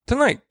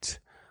Tonight,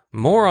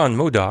 more on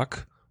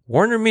MODOK,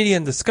 Warner Media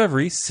and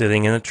Discovery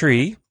sitting in a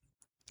tree,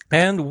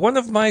 and one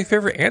of my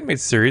favorite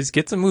animated series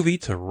gets a movie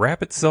to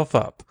wrap itself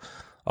up.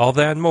 All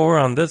that and more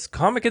on this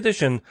comic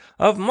edition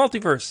of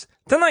Multiverse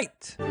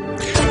Tonight.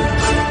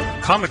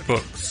 Comic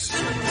books,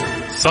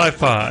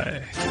 sci-fi,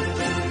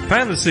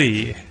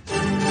 fantasy,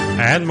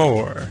 and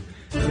more.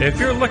 If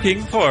you're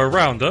looking for a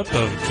roundup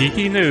of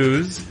geeky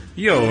news,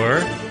 you're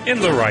in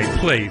the right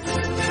place.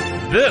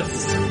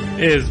 This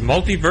is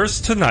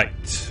Multiverse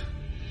Tonight.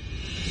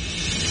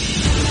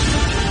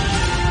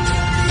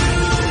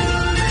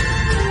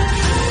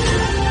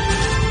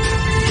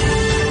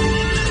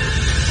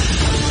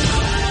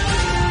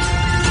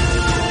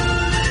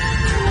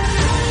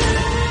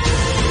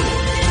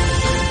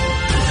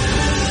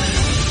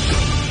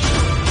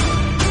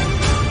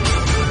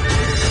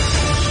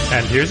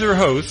 And here's your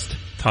host,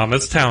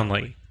 Thomas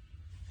Townley.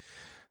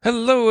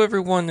 Hello,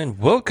 everyone, and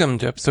welcome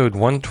to episode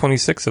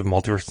 126 of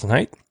Multiverse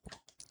Tonight.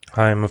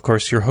 I'm, of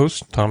course, your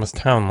host, Thomas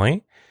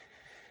Townley.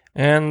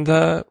 And,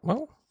 I've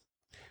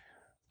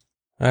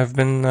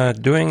been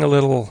doing a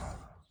little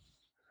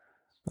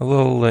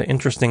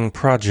interesting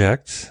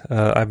project.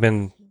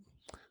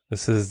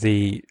 This is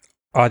the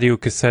audio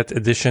cassette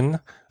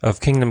edition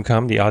of Kingdom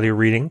Come, the audio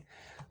reading,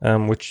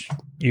 which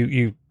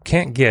you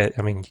can't get.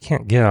 I mean, you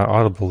can't get on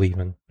Audible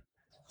even.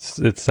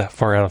 It's that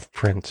far out of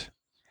print.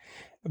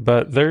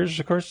 But there's,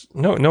 of course,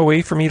 no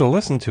way for me to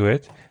listen to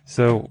it.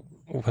 So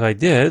what I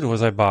did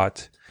was I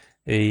bought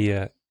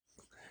a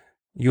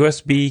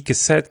USB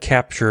cassette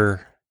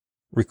capture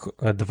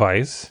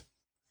device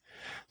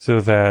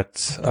so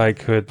that I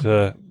could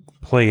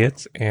play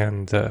it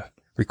and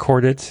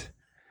record it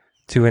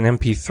to an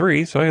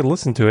MP3 so I could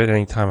listen to it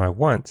anytime I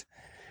want.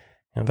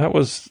 And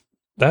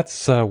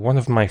that's one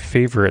of my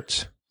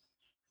favorite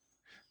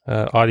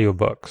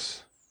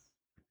audiobooks.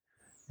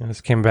 And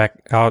this came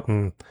back out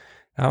in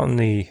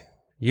the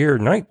year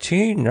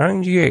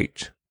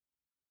 1998.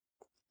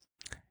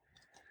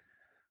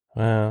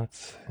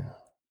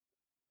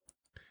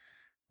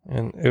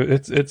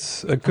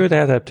 It's a good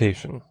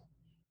adaptation.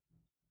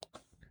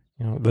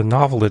 You know, the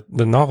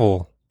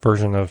novel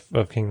version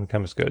of Kingdom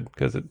Come is good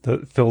because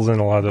it fills in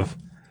a lot of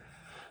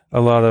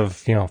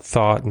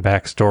thought and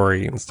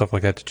backstory and stuff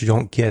like that you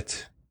don't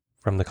get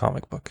from the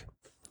comic book.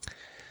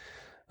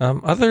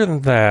 Other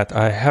than that,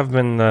 I have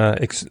been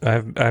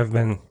I've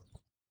been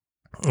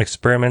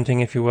experimenting,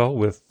 if you will,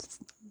 with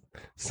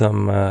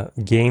some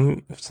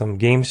game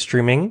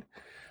streaming.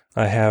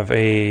 I have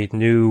a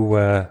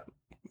new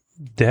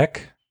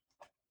deck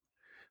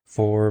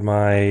for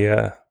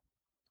my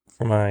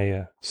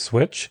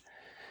Switch,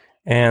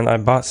 and I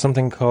bought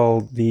something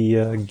called the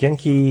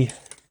Genki.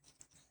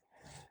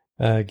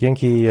 I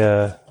can't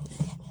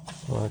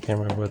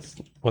remember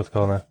what's it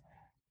called now.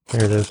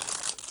 Here it is.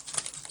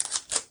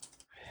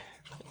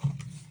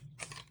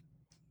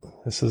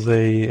 This is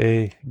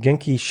a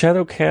Genki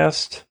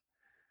Shadowcast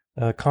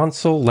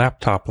console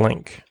laptop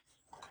link.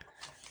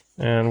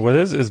 And what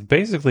it is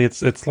basically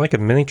it's like a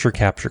miniature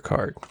capture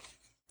card.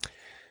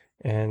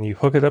 And you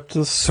hook it up to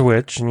the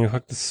Switch, and you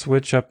hook the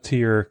Switch up to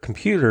your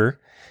computer,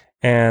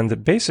 and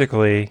it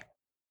basically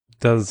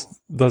does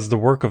the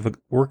work of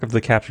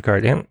the capture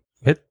card, and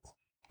it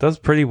does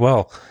pretty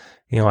well.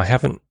 You know, I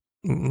haven't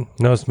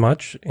noticed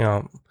much. You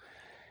know,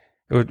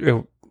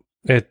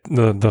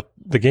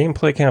 the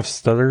gameplay kind of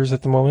stutters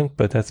at the moment,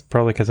 but that's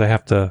probably because I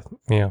have to,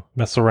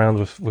 mess around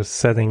with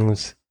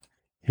settings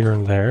here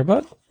and there.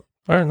 But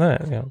other than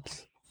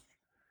that,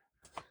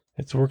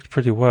 it's worked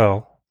pretty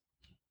well.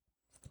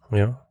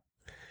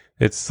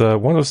 It's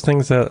one of those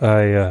things that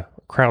I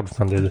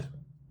crowdfunded,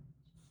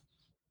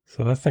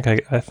 so I think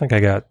I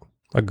got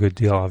a good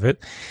deal of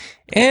it.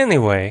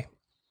 Anyway,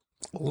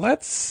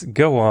 let's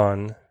go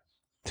on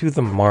to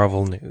the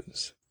Marvel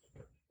news.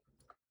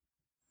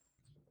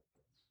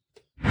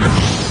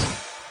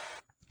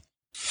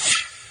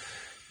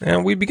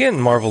 And we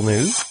begin Marvel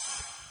news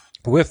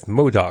with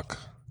MODOK,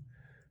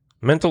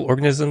 mental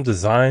organism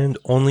designed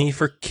only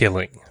for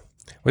killing,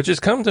 which has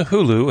come to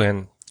Hulu,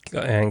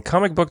 and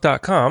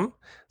comicbook.com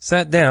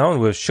sat down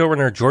with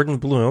showrunner Jordan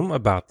Blum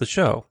about the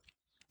show.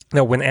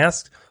 Now, when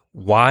asked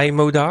why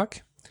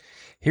MODOK,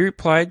 he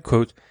replied,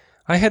 quote,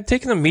 "I had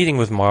taken a meeting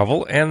with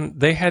Marvel, and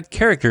they had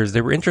characters they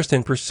were interested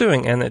in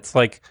pursuing, and it's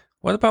like,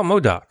 what about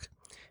MODOK?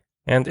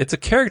 And it's a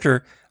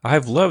character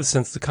I've loved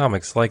since the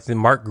comics, like the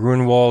Mark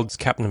Gruenwald's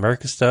Captain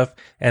America stuff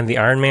and the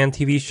Iron Man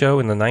TV show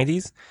in the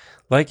 90s.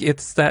 Like,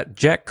 it's that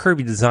Jack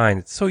Kirby design.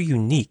 It's so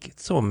unique.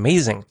 It's so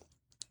amazing.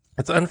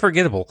 It's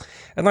unforgettable.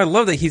 And I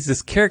love that he's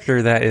this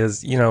character that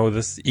is,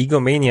 this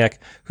egomaniac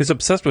who's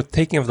obsessed with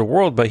taking over the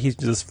world, but he's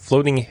just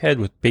floating ahead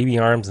with baby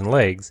arms and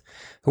legs,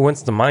 who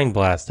wants to mind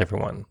blast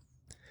everyone.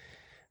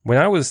 When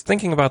I was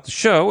thinking about the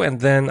show, and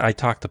then I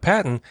talked to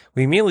Patton,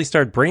 we immediately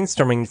started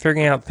brainstorming and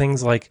figuring out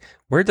things like,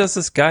 where does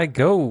this guy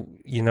go,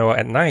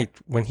 at night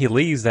when he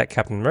leaves that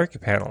Captain America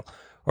panel?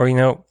 Or,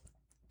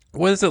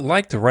 what is it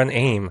like to run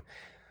AIM?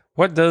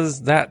 What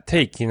does that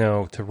take,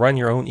 to run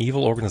your own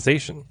evil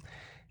organization?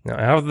 Now,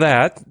 out of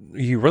that,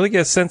 you really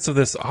get a sense of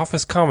this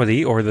office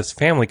comedy or this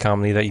family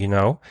comedy that you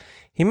know.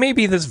 He may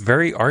be this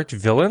very arch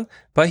villain,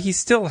 but he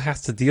still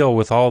has to deal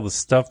with all the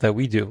stuff that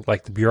we do,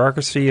 like the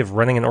bureaucracy of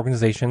running an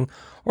organization,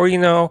 or,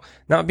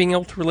 not being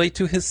able to relate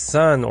to his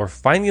son, or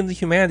finding the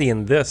humanity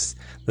in this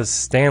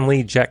Stan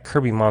Lee Jack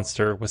Kirby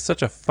monster was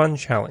such a fun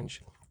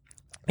challenge.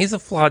 He's a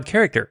flawed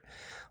character,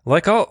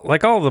 like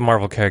all the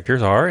Marvel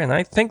characters are, and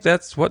I think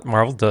that's what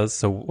Marvel does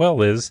so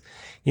well is,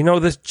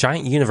 this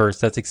giant universe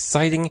that's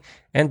exciting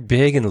and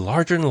big and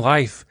larger than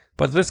life,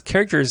 but these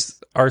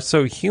characters are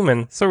so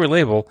human, so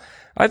relatable.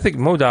 I think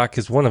MODOK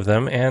is one of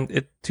them,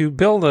 and to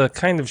build a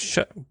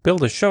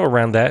show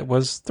around that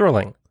was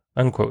thrilling,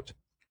 unquote.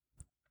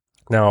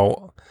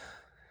 Now,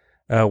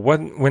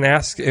 when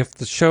asked if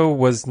the show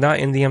was not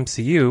in the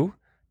MCU,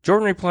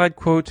 Jordan replied,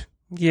 quote,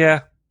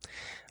 "Yeah,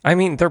 I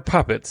mean, they're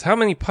puppets. How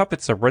many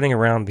puppets are running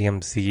around the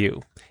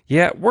MCU?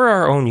 Yeah, we're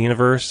our own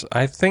universe.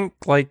 I think,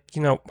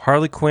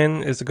 Harley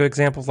Quinn is a good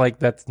example of,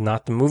 that's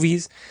not the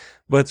movies,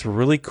 but it's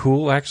really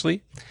cool,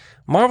 actually.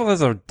 Marvel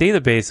has a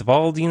database of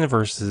all the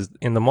universes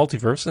in the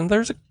multiverse, and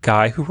there's a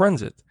guy who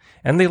runs it.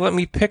 And they let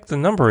me pick the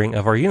numbering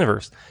of our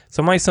universe.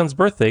 So my son's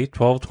birthday,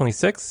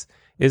 12/26,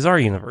 is our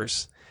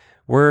universe.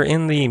 We're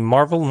in the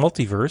Marvel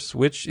multiverse,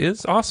 which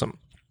is awesome.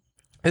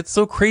 It's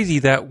so crazy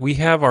that we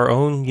have our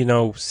own,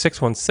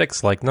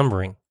 616-like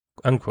numbering,"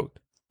 unquote.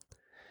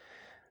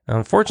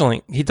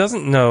 Unfortunately, he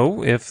doesn't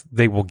know if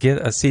they will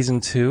get a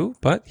season 2,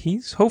 but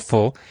he's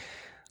hopeful.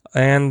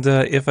 And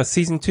if a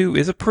season 2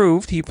 is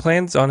approved, he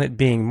plans on it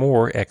being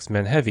more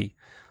X-Men heavy.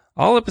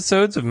 All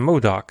episodes of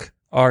MODOK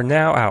are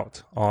now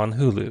out on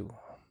Hulu.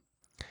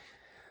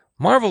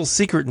 Marvel's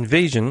Secret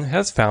Invasion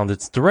has found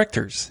its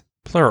directors,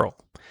 plural.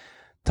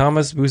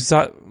 Thomas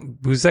Buzeka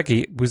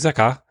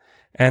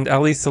and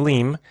Ali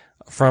Salim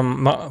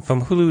from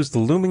Hulu's The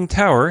Looming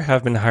Tower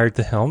have been hired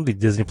to helm the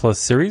Disney Plus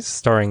series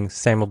starring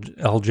Samuel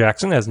L.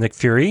 Jackson as Nick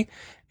Fury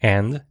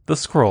and the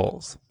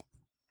Skrulls.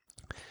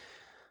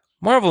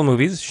 Marvel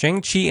movies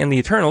Shang-Chi and the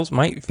Eternals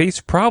might face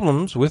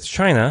problems with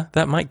China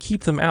that might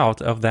keep them out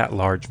of that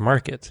large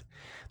market.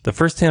 The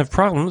first hint of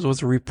problems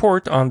was a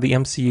report on the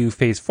MCU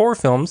Phase 4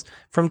 films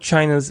from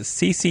China's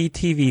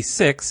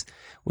CCTV6,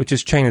 which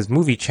is China's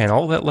movie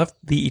channel, that left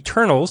the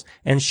Eternals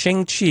and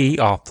Shang-Chi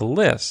off the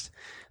list.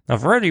 Now,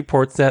 Variety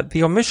reports that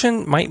the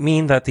omission might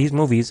mean that these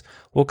movies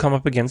will come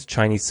up against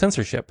Chinese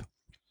censorship.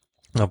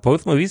 Now,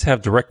 both movies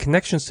have direct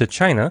connections to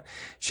China.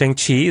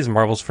 Shang-Chi is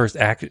Marvel's first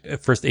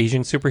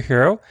Asian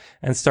superhero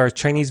and stars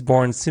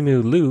Chinese-born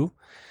Simu Liu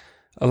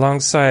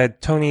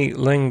alongside Tony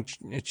Leung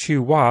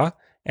Chiu-Wah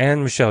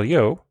and Michelle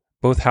Yeoh,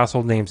 both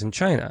household names in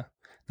China.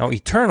 Now,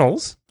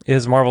 Eternals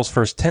is Marvel's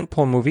first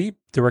tentpole movie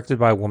directed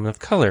by a woman of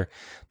color,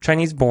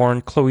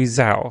 Chinese-born Chloe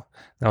Zhao.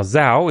 Now,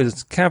 Zhao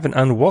is kind of an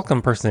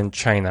unwelcome person in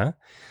China.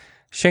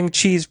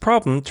 Shang-Chi's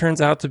problem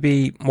turns out to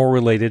be more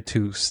related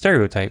to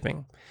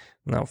stereotyping.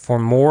 Now, for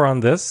more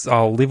on this,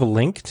 I'll leave a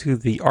link to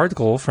the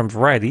article from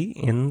Variety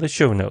in the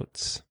show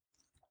notes.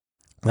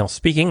 Now,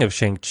 speaking of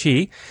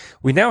Shang-Chi,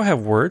 we now have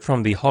word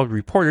from the Hollywood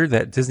Reporter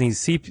that Disney's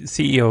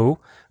CEO,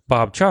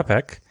 Bob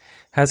Chapek,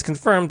 has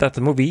confirmed that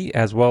the movie,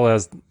 as well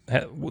as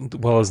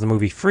the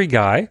movie Free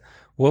Guy,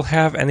 will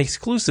have an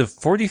exclusive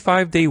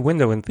 45-day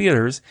window in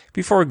theaters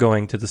before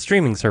going to the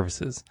streaming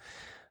services.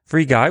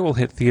 Free Guy will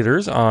hit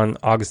theaters on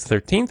August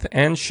 13th,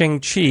 and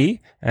Shang-Chi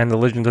and the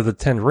Legend of the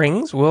Ten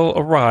Rings will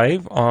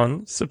arrive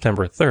on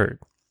September 3rd.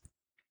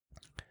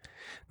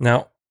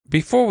 Now,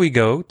 before we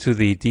go to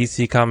the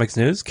DC Comics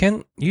news,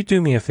 can you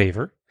do me a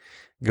favor?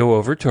 Go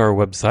over to our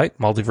website,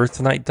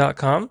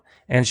 multiversetonight.com,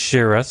 and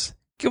share us,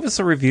 give us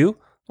a review,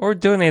 or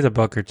donate $1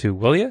 or $2,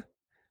 will you?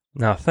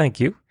 Now, thank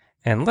you,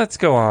 and let's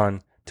go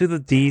on to the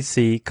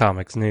DC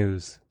Comics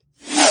news.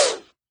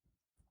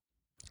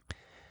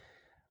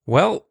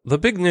 Well, the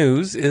big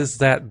news is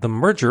that the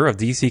merger of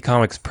DC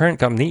Comics' parent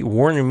company,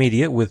 Warner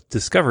Media, with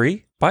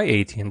Discovery by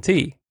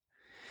AT&T.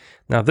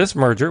 Now, this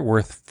merger,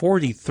 worth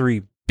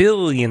 $43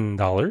 billion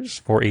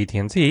for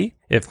AT&T,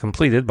 if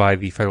completed by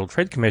the Federal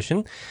Trade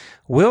Commission,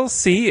 will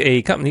see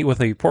a company with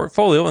a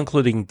portfolio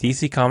including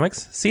DC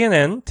Comics,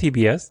 CNN,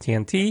 TBS,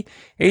 TNT,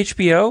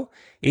 HBO,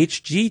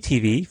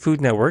 HGTV,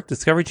 Food Network,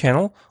 Discovery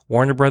Channel,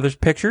 Warner Brothers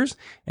Pictures,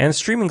 and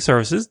streaming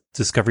services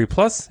Discovery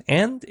Plus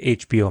and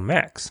HBO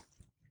Max.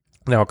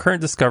 Now, current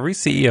Discovery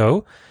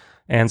CEO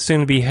and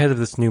soon-to-be head of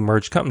this new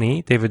merged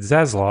company, David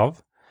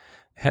Zaslav,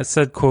 has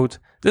said, quote,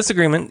 "This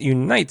agreement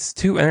unites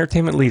two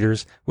entertainment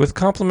leaders with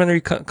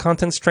complementary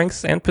content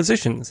strengths and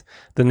positions.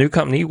 The new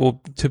company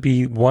will to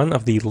be one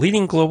of the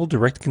leading global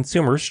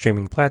direct-to-consumer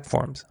streaming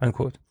platforms,"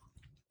 unquote.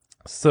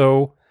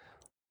 So,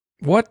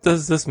 what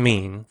does this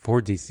mean for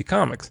DC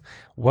Comics?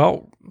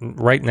 Well,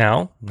 right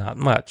now, not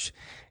much.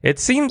 It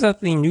seems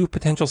that the new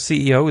potential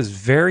CEO is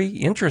very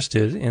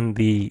interested in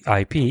the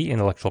IP,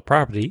 intellectual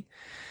property,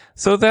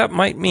 so that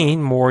might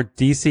mean more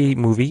DC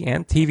movie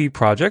and TV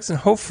projects, and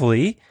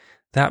hopefully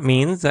that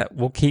means that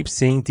we'll keep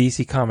seeing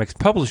DC Comics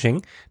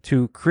publishing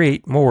to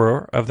create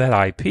more of that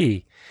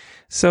IP.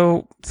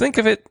 So think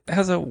of it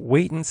as a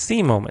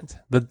wait-and-see moment.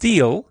 The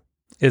deal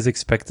is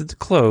expected to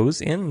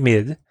close in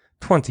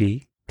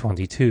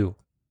mid-2022.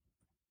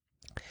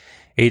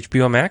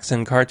 HBO Max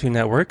and Cartoon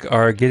Network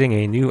are getting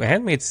a new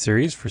animated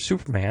series for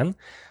Superman.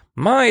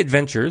 My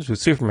Adventures with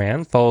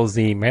Superman follows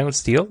the Man of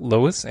Steel,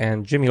 Lois,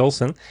 and Jimmy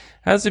Olsen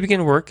as they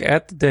begin work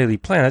at the Daily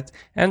Planet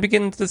and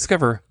begin to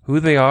discover who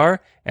they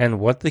are and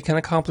what they can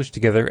accomplish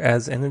together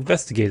as an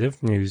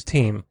investigative news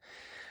team.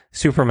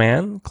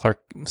 Superman, Clark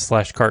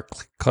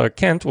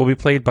Kent, will be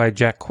played by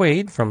Jack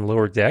Quaid from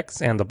Lower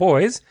Decks and The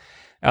Boys.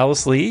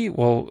 Alice Lee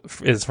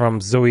is from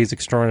Zoe's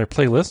Extraordinary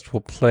Playlist,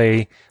 will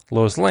play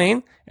Lois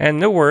Lane, and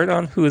no word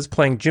on who is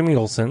playing Jimmy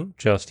Olsen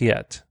just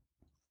yet.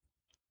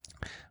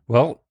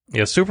 Well,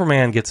 if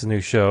Superman gets a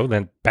new show,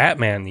 then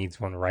Batman needs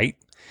one, right?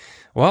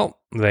 Well,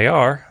 they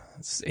are.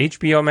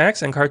 HBO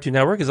Max and Cartoon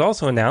Network has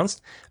also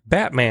announced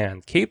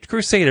Batman, Caped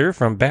Crusader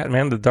from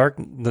Batman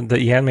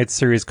the animated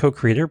series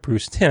co-creator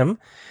Bruce Timm,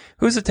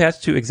 who is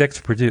attached to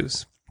executive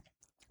produce.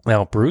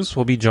 Now, Bruce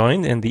will be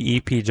joined in the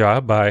EP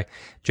job by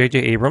J.J.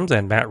 Abrams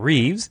and Matt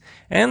Reeves,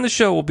 and the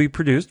show will be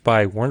produced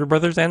by Warner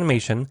Brothers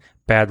Animation,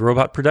 Bad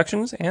Robot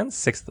Productions, and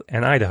 6th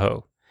and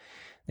Idaho.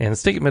 In a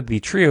statement, the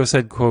trio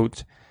said,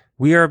 quote,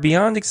 "We are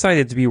beyond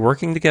excited to be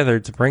working together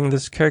to bring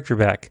this character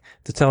back,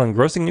 to tell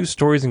engrossing new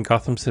stories in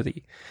Gotham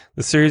City.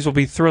 The series will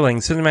be thrilling,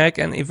 cinematic,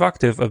 and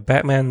evocative of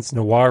Batman's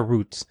noir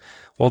roots,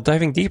 while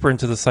diving deeper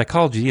into the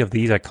psychology of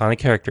these iconic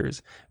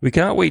characters. We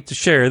cannot wait to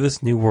share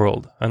this new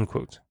world,"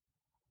 unquote.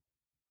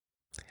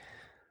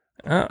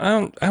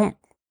 I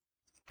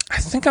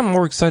think I'm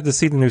more excited to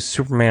see the new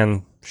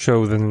Superman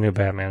show than the new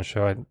Batman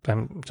show.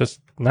 I'm just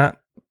not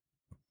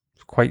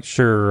quite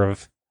sure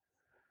of,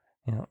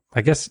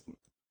 I guess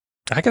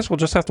we'll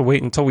just have to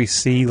wait until we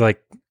see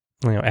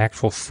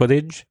actual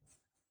footage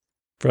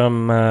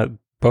from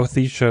both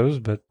these shows.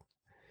 But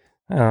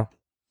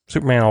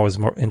Superman always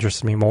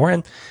interests me more.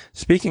 And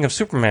speaking of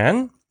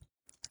Superman,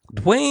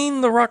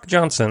 Dwayne "The Rock"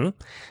 Johnson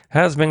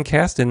has been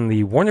cast in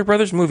the Warner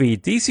Brothers movie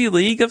DC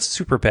League of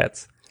Super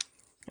Pets,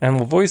 and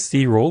will voice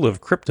the role of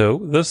Crypto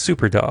the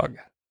Superdog.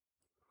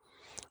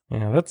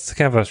 That's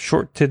kind of a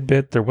short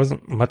tidbit. There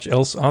wasn't much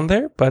else on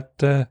there,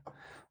 but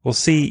we'll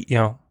see,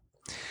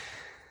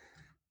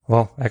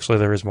 Well, actually,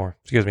 there is more.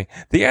 Excuse me.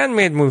 The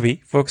animated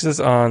movie focuses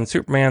on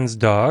Superman's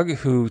dog,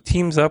 who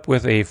teams up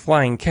with a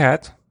flying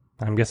cat,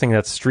 I'm guessing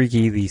that's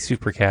Streaky the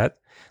Super Cat,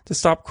 to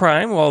stop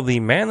crime while the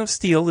Man of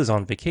Steel is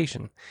on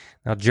vacation.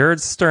 Now,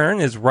 Jared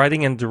Stern is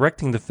writing and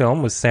directing the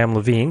film with Sam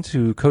Levine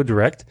to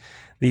co-direct,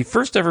 the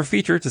first ever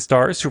feature to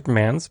star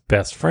Superman's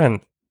best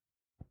friend.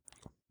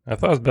 I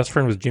thought his best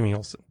friend was Jimmy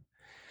Olsen.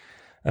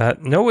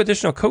 No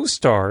additional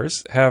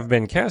co-stars have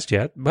been cast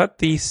yet, but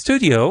the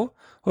studio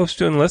hopes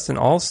to enlist an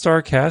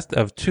all-star cast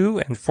of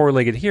 2- and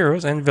 4-legged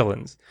heroes and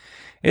villains.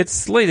 It's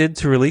slated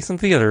to release in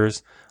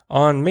theaters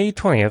on May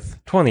 20th,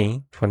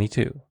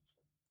 2022.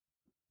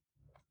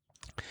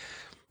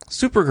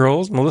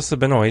 Supergirl's Melissa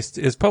Benoist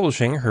is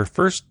publishing her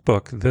first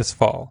book this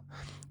fall.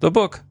 The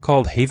book,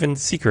 called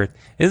Haven's Secret,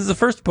 is the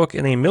first book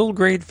in a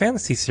middle-grade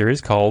fantasy series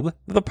called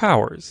The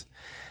Powers.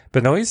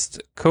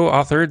 Benoist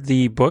co-authored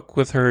the book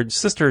with her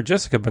sister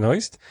Jessica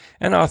Benoist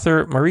and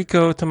author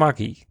Mariko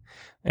Tamaki,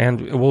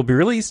 and it will be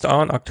released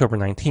on October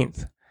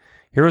 19th.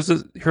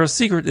 Hero's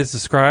Secret is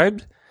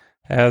described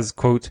as,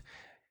 quote,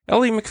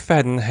 "Ellie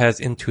McFadden has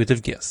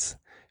intuitive gifts.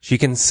 She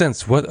can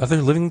sense what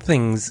other living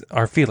things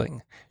are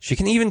feeling. She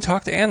can even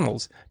talk to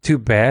animals. Too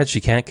bad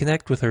she can't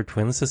connect with her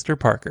twin sister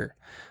Parker.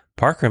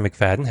 Parker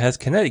McFadden has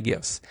kinetic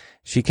gifts.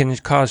 She can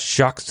cause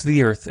shocks to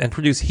the earth and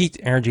produce heat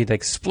energy that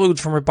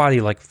explodes from her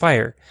body like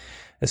fire,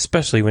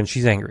 especially when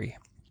she's angry.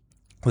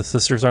 The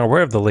sisters are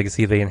aware of the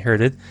legacy they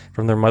inherited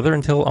from their mother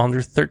until on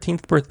their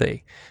 13th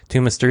birthday.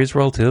 2 mysterious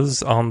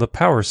relatives on the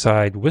power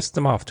side whisk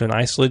them off to an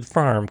isolated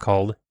farm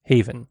called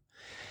Haven.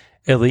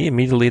 Ellie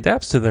immediately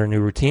adapts to their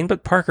new routine,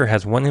 but Parker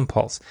has one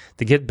impulse: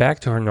 to get back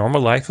to her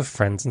normal life of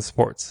friends and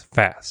sports,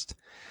 fast.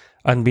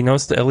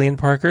 Unbeknownst to Ellie and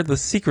Parker, the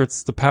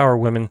secrets the Power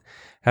Women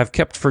have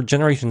kept for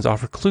generations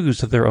offer clues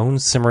to their own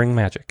simmering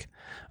magic.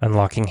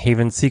 Unlocking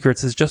Haven's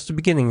secrets is just the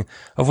beginning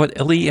of what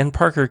Ellie and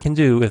Parker can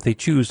do if they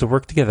choose to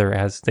work together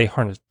as they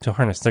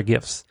harness their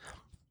gifts.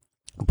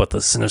 But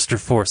the sinister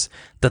force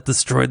that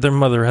destroyed their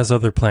mother has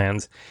other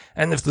plans,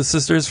 and if the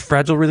sisters'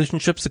 fragile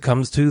relationship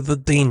succumbs to the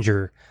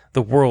danger,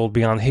 the world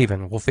beyond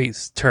Haven will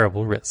face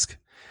terrible risk.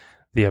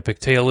 The epic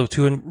tale of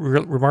 2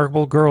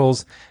 remarkable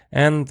girls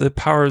and the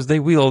powers they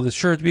wield is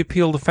sure to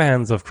appeal to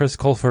fans of Chris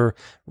Colfer,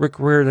 Rick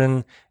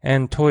Riordan,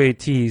 and Toy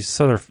T.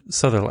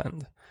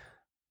 Sutherland.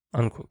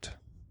 Unquote.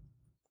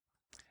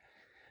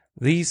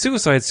 The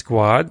Suicide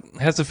Squad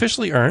has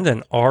officially earned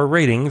an R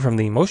rating from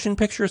the Motion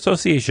Picture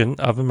Association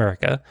of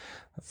America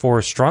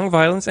for strong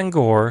violence and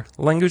gore,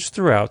 language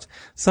throughout,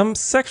 some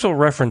sexual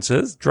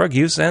references, drug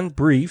use, and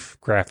brief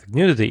graphic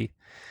nudity.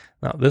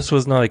 Now, this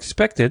was not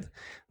expected.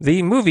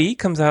 The movie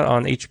comes out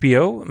on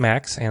HBO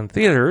Max and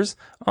theaters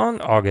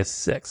on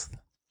August 6th.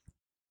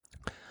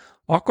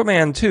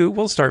 Aquaman 2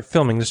 will start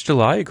filming this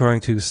July,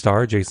 according to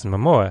star Jason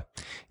Momoa.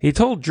 He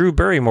told Drew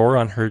Barrymore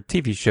on her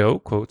TV show,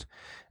 quote,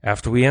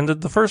 After we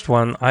ended the first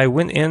one, I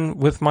went in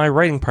with my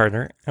writing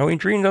partner, and we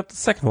dreamed up the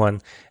second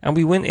one, and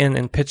we went in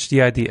and pitched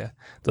the idea.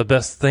 The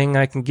best thing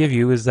I can give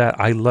you is that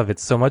I love it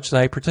so much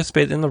that I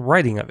participated in the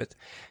writing of it.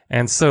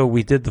 And so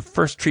we did the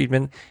first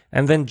treatment,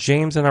 and then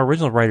James and our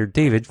original writer,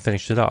 David,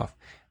 finished it off.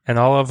 And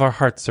all of our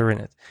hearts are in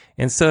it.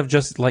 Instead of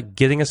just like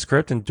getting a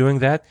script and doing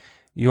that,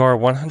 you are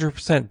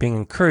 100% being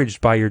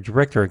encouraged by your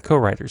director and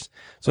co-writers.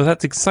 So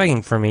that's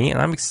exciting for me,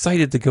 and I'm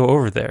excited to go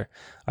over there.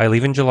 I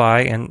leave in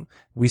July, and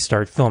we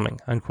start filming,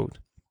 unquote.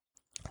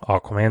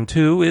 Aquaman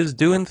 2 is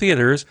due in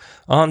theaters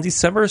on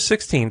December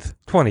 16th,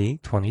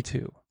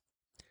 2022.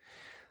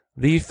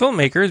 The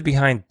filmmakers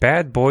behind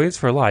Bad Boys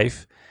for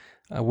Life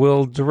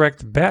will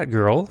direct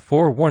Batgirl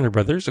for Warner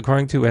Brothers,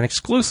 according to an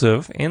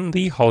exclusive in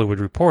The Hollywood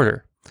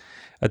Reporter.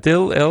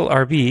 Adil El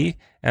Arbi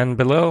and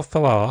Bilal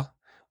Fallah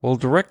will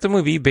direct the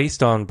movie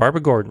based on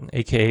Barbara Gordon,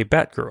 aka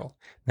Batgirl.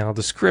 Now,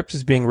 the script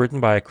is being written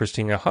by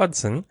Christina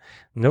Hodson.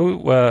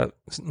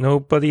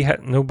 Nobody has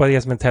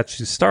been attached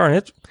to star in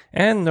it,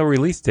 and no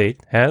release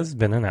date has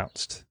been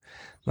announced.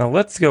 Now,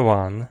 let's go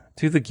on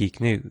to the geek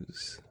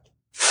news.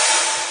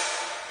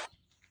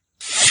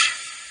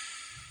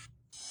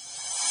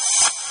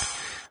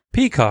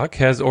 Peacock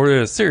has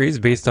ordered a series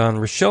based on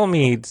Rochelle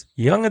Mead's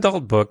young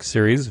adult book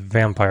series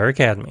Vampire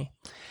Academy.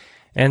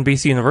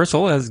 NBC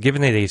Universal has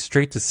given it a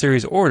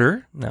straight-to-series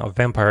order. Now,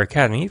 Vampire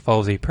Academy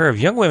follows a pair of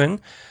young women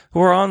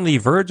who are on the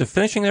verge of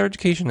finishing their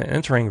education and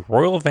entering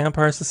Royal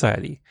Vampire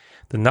Society.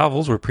 The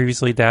novels were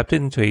previously adapted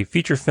into a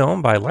feature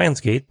film by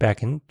Lionsgate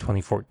back in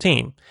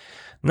 2014.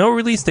 No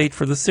release date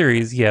for the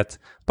series yet,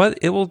 but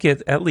it will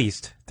get at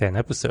least 10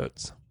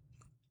 episodes.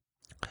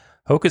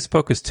 Hocus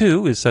Pocus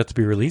 2 is set to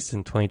be released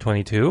in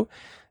 2022.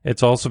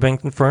 It's also been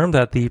confirmed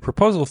that the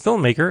proposal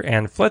filmmaker,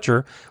 Anne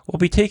Fletcher, will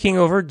be taking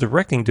over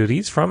directing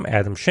duties from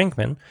Adam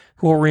Shankman,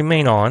 who will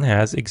remain on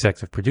as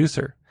executive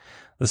producer.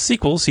 The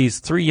sequel sees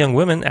three young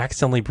women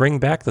accidentally bring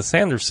back the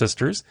Sanders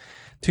sisters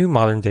to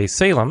modern-day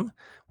Salem,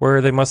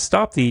 where they must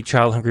stop the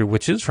child-hungry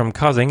witches from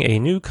causing a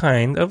new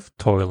kind of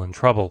toil and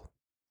trouble.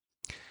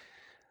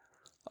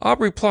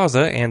 Aubrey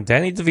Plaza and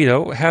Danny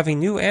DeVito have a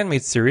new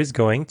animated series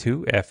going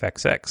to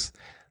FXX.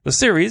 The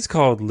series,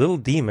 called Little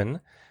Demon,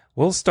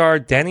 will star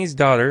Danny's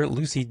daughter,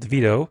 Lucy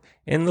DeVito,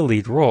 in the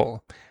lead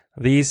role.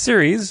 The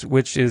series,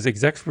 which is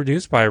executive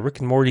produced by Rick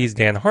and Morty's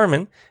Dan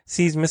Harmon,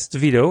 sees Miss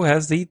DeVito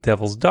as the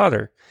Devil's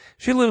daughter.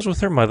 She lives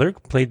with her mother,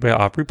 played by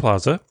Aubrey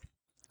Plaza,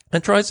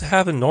 and tries to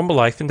have a normal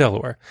life in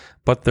Delaware,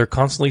 but they're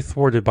constantly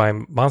thwarted by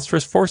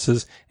monstrous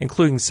forces,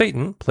 including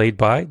Satan, played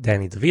by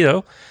Danny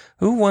DeVito,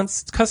 who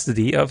wants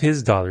custody of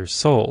his daughter's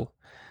soul.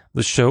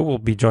 The show will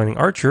be joining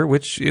Archer,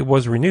 which it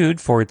was renewed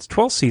for its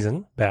 12th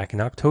season back in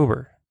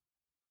October.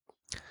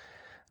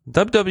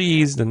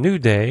 WWE's The New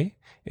Day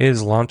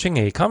is launching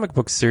a comic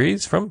book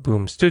series from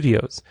Boom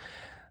Studios.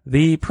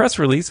 The press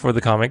release for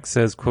the comic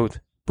says, quote,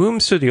 Boom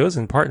Studios,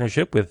 in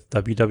partnership with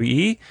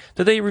WWE,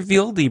 today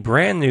revealed the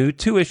brand new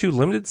 2-issue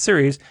limited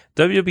series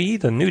WWE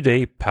The New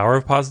Day Power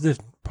of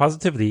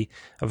Positivity,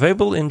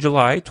 available in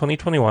July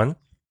 2021,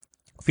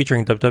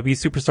 featuring WWE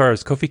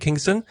superstars Kofi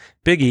Kingston,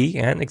 Big E,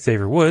 and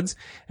Xavier Woods,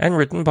 and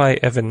written by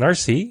Evan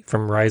Narcy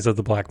from Rise of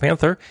the Black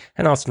Panther,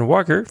 and Austin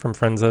Walker from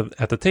Friends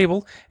at the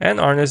Table, and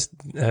artist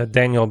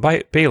Daniel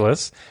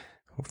Bayliss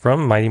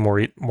from Mighty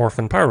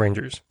Morphin Power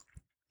Rangers.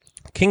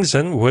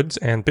 Kingston, Woods,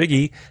 and Big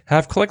E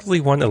have collectively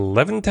won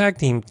 11 tag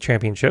team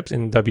championships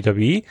in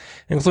WWE,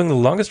 including the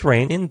longest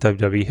reign in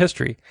WWE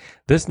history.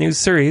 This new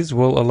series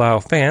will allow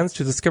fans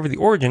to discover the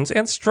origins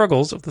and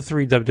struggles of the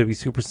three WWE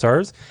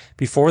superstars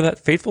before that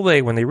fateful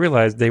day when they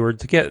realized they were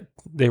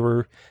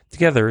better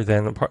together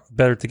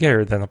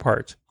than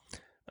apart.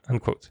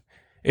 Unquote.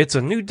 It's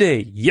a new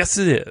day. Yes,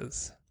 it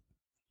is.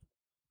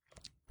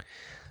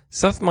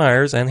 Seth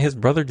Meyers and his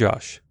brother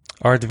Josh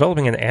are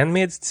developing an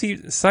animated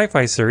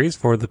sci-fi series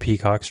for the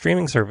Peacock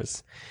streaming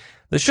service.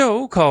 The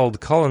show,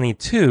 called Colony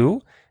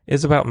 2,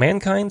 is about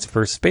mankind's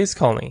first space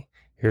colony.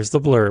 Here's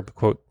the blurb,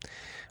 quote,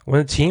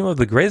 When a team of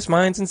the greatest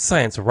minds in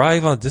science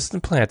arrive on a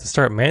distant planet to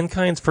start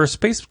mankind's first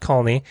space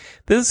colony,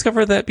 they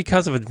discover that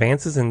because of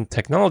advances in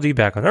technology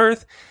back on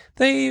Earth,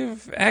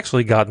 they've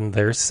actually gotten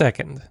there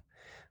second.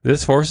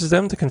 This forces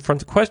them to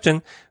confront the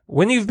question,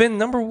 when you've been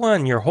number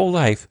one your whole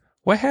life,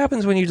 what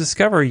happens when you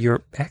discover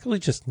you're actually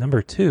just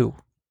number two?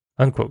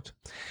 Unquote.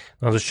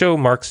 Now, the show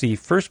marks the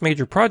first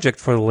major project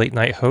for the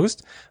late-night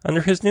host under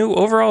his new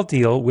overall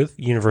deal with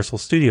Universal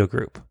Studio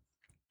Group.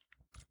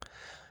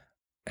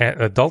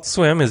 Adult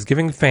Swim is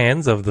giving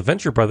fans of the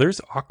Venture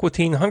Brothers, Aqua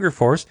Teen Hunger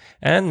Force,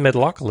 and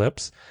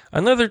Metalocalypse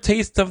another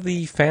taste of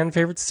the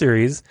fan-favorite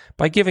series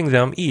by giving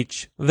them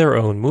each their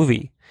own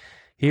movie.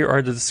 Here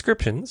are the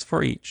descriptions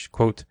for each.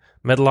 Quote,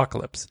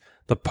 Metalocalypse.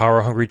 The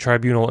power-hungry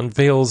tribunal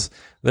unveils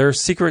their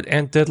secret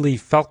and deadly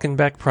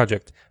Falconback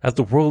project as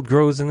the world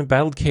grows in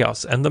embattled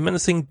chaos and the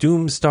menacing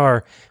Doom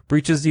Star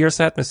breaches the Earth's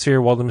atmosphere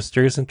while the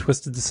mysterious and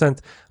twisted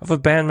descent of a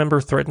band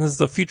member threatens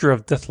the future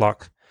of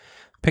Deathlock.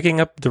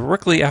 Picking up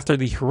directly after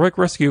the heroic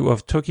rescue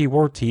of Toki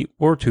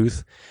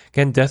Wartooth,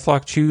 can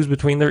Deathlock choose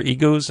between their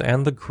egos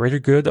and the greater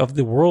good of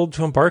the world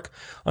to embark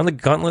on the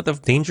gauntlet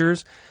of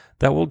dangers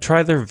that will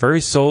try their very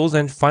souls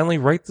and finally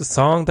write the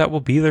song that will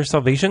be their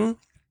salvation?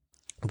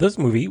 This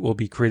movie will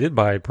be created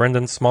by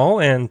Brendan Small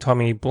and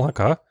Tommy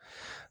Blanca.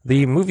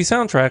 The movie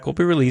soundtrack will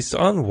be released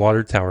on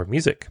Water Tower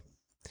Music.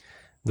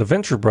 The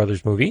Venture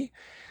Brothers movie.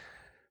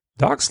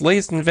 Doc's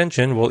latest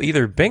invention will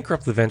either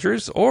bankrupt the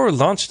Ventures or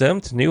launch them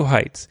to new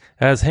heights,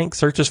 as Hank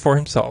searches for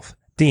himself.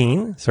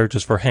 Dean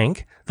searches for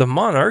Hank, the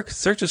Monarch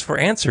searches for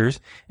answers,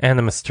 and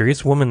a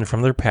mysterious woman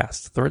from their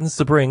past threatens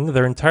to bring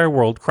their entire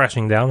world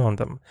crashing down on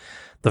them.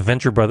 The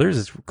Venture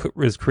Brothers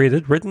is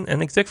created, written,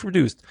 and executive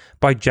produced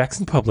by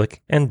Jackson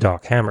Public and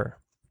Doc Hammer.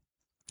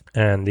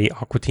 And the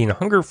Aqua Teen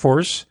Hunger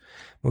Force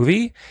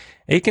movie,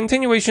 a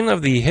continuation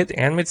of the hit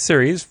animated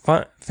series.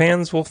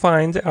 Fans will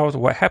find out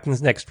what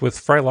happens next with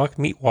Frylock,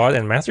 Meatwad,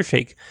 and Master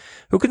Shake,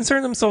 who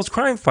consider themselves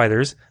crime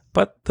fighters,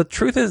 but the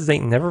truth is they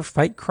never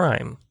fight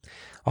crime.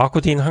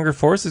 Aqua Teen Hunger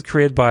Force is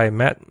created by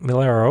Matt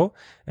Milero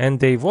and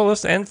Dave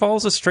Wallace and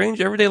follows the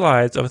strange everyday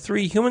lives of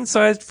 3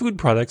 human-sized food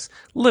products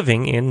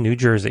living in New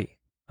Jersey.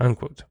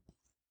 Unquote.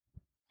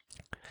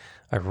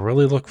 I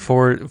really look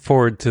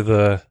forward to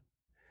the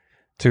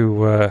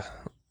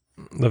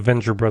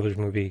Venture Brothers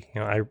movie.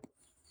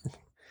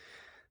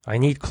 I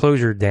need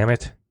closure, damn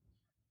it.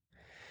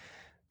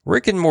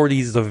 Rick and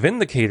Morty's The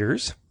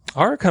Vindicators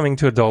are coming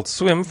to Adult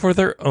Swim for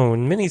their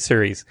own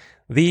miniseries.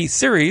 The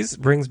series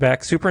brings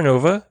back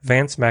Supernova,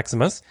 Vance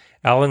Maximus,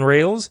 Alan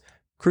Rails,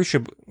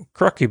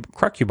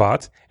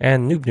 Crocubot,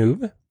 and Noob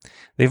Noob.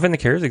 The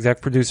Vindicators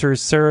exec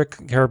producers Sarah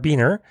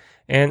Carabiner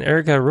and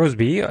Erica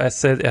Roseby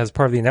said as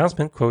part of the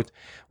announcement, quote,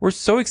 "We're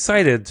so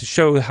excited to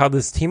show how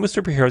this team of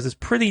superheroes is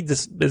plain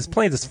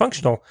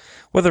dysfunctional,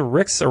 whether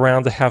Rick's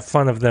around to have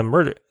half of them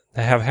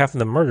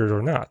murdered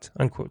or not,"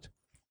 unquote.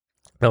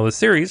 Now, the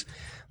series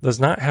does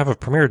not have a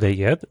premiere date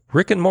yet.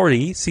 Rick and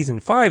Morty Season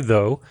 5,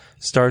 though,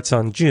 starts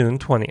on June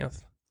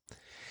 20th.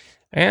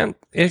 And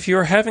if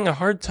you're having a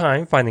hard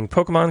time finding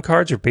Pokemon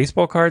cards or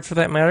baseball cards for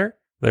that matter,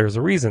 there's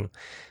a reason.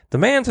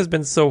 Demand has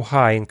been so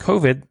high and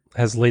COVID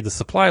has laid the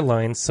supply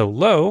line so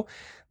low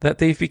that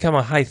they've become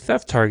a high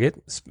theft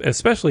target,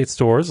 especially at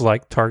stores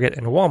like Target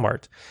and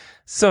Walmart.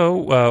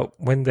 So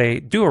when they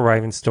do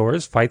arrive in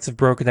stores, fights have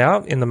broken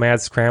out in the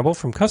mad scramble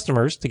from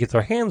customers to get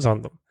their hands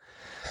on them.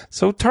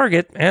 So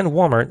Target and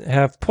Walmart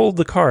have pulled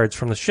the cards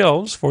from the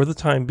shelves for the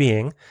time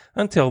being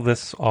until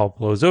this all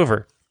blows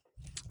over.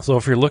 So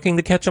if you're looking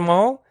to catch them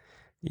all,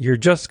 you're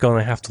just going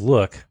to have to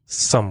look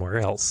somewhere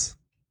else.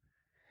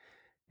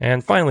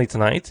 And finally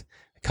tonight,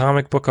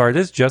 comic book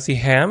artist Jesse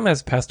Ham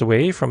has passed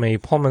away from a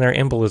pulmonary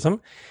embolism.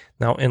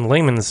 Now, in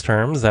layman's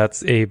terms,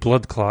 that's a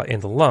blood clot in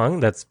the lung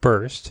that's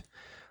burst.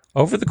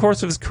 Over the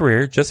course of his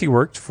career, Jesse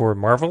worked for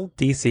Marvel,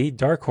 DC,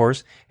 Dark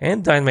Horse,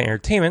 and Dynamite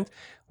Entertainment,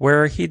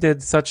 where he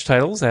did such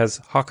titles as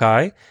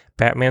Hawkeye,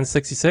 Batman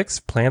 66,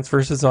 Plants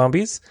vs.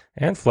 Zombies,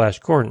 and Flash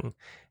Gordon.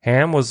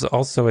 Ham was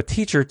also a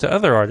teacher to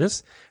other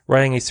artists,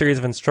 writing a series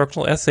of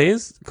instructional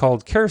essays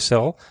called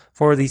Carousel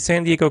for the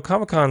San Diego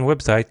Comic-Con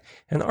website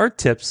and art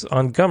tips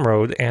on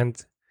Gumroad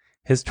and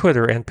his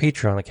Twitter and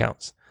Patreon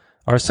accounts.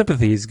 Our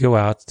sympathies go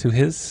out to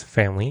his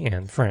family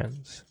and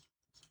friends.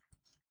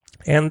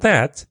 And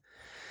that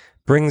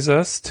brings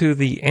us to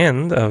the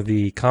end of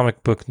the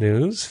comic book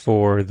news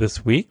for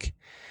this week.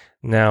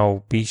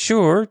 Now, be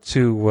sure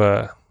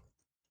to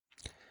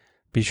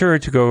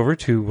go over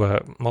to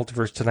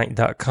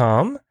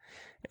multiversetonight.com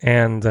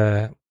and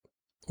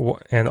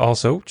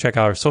also check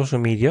out our social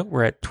media.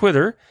 We're at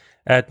Twitter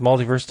at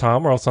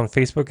MultiverseTom. We're also on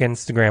Facebook and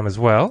Instagram as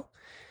well.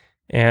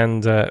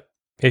 And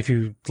if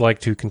you'd like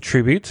to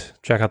contribute,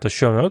 check out the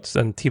show notes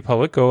and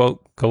TeePublic. Go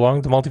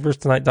along to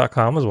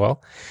multiversetonight.com as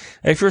well.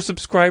 If you're a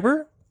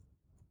subscriber,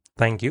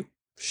 thank you.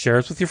 Share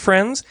us with your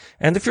friends.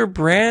 And if you're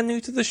brand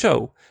new to the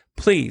show,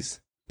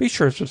 please be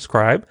sure to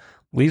subscribe.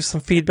 Leave some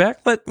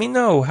feedback. Let me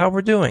know how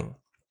we're doing.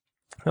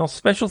 Well,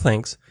 special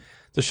thanks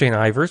to Shane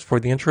Ivers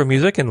for the intro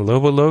music and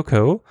Lobo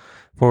Loco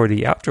for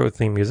the outro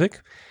theme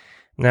music.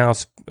 Now,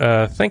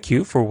 thank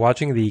you for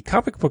watching the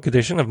comic book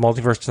edition of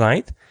Multiverse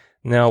Tonight.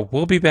 Now,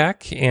 we'll be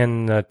back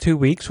in 2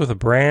 weeks with a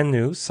brand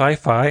new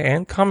sci-fi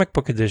and comic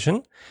book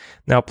edition.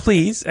 Now,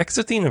 please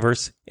exit the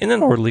universe in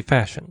an orderly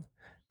fashion.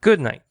 Good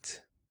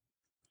night.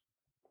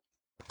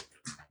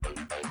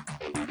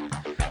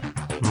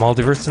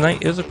 Multiverse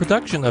Tonight is a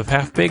production of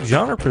Half Baked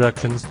Genre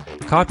Productions.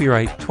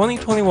 Copyright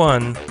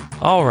 2021.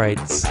 All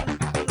rights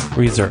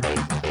reserved.